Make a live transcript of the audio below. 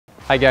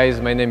Hi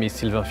guys, my name is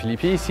Sylvain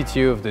Filippi,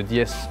 CTO of the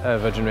DS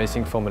Virgin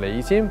Racing Formula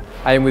E team.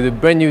 I am with a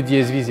brand new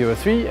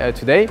DSV03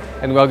 today,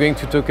 and we are going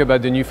to talk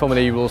about the new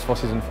Formula E rules for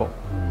Season 4.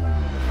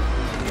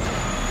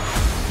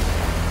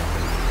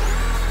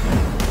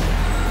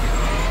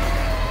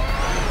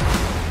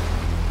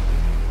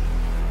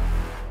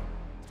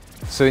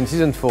 So in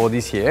Season 4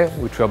 this year,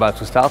 which we're about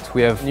to start,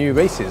 we have new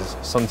races,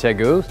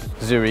 Santiago,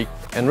 Zurich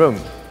and Rome.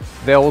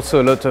 There are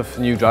also a lot of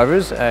new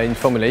drivers in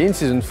Formula E in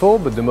Season 4,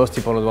 but the most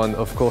important one,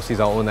 of course, is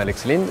our own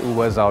Alex Lynn, who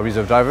was our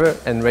reserve driver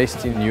and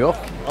raced in New York.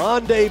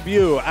 On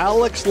debut,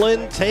 Alex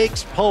Lynn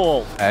takes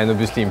pole. And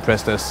obviously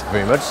impressed us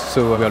very much,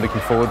 so we are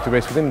looking forward to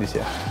race with him this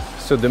year.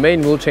 So the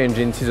main rule change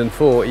in Season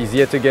 4 is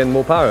yet again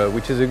more power,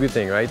 which is a good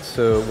thing, right?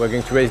 So we're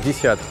going to race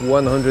this year at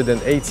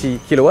 180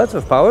 kilowatts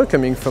of power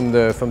coming from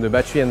the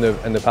battery and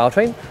the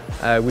powertrain,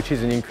 which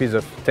is an increase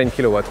of 10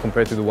 kilowatts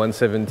compared to the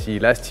 170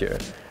 last year.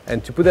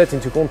 And to put that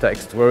into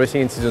context, we're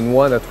racing in Season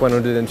 1 at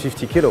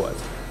 150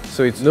 kilowatts.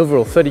 So it's an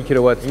overall 30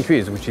 kilowatt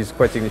increase, which is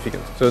quite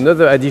significant. So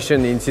another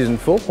addition in Season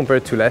 4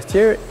 compared to last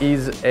year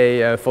is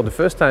for the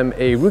first time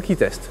a rookie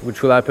test,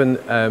 which will happen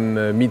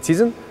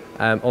mid-season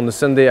on the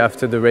Sunday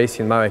after the race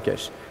in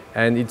Marrakesh.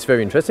 And it's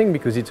very interesting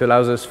because it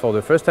allows us for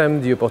the first time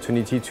the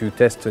opportunity to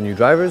test new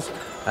drivers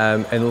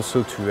and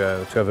also to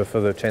have a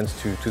further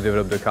chance to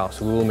develop the car.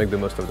 So we will make the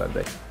most of that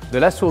day. The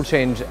last rule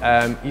change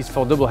is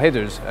for double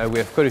headers. We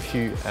have quite a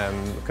few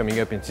coming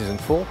up in Season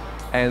 4.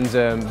 And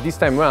this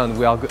time around,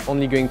 we are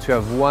only going to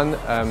have one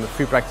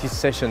free practice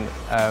session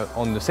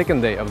on the second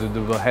day of the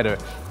double header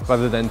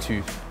rather than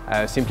two,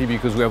 simply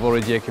because we have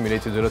already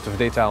accumulated a lot of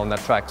data on that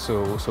track,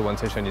 so one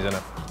session is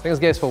enough. Thanks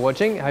guys for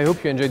watching. I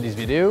hope you enjoyed this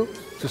video.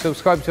 To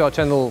subscribe to our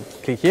channel,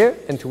 click here,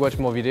 and to watch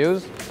more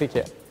videos, click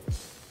here.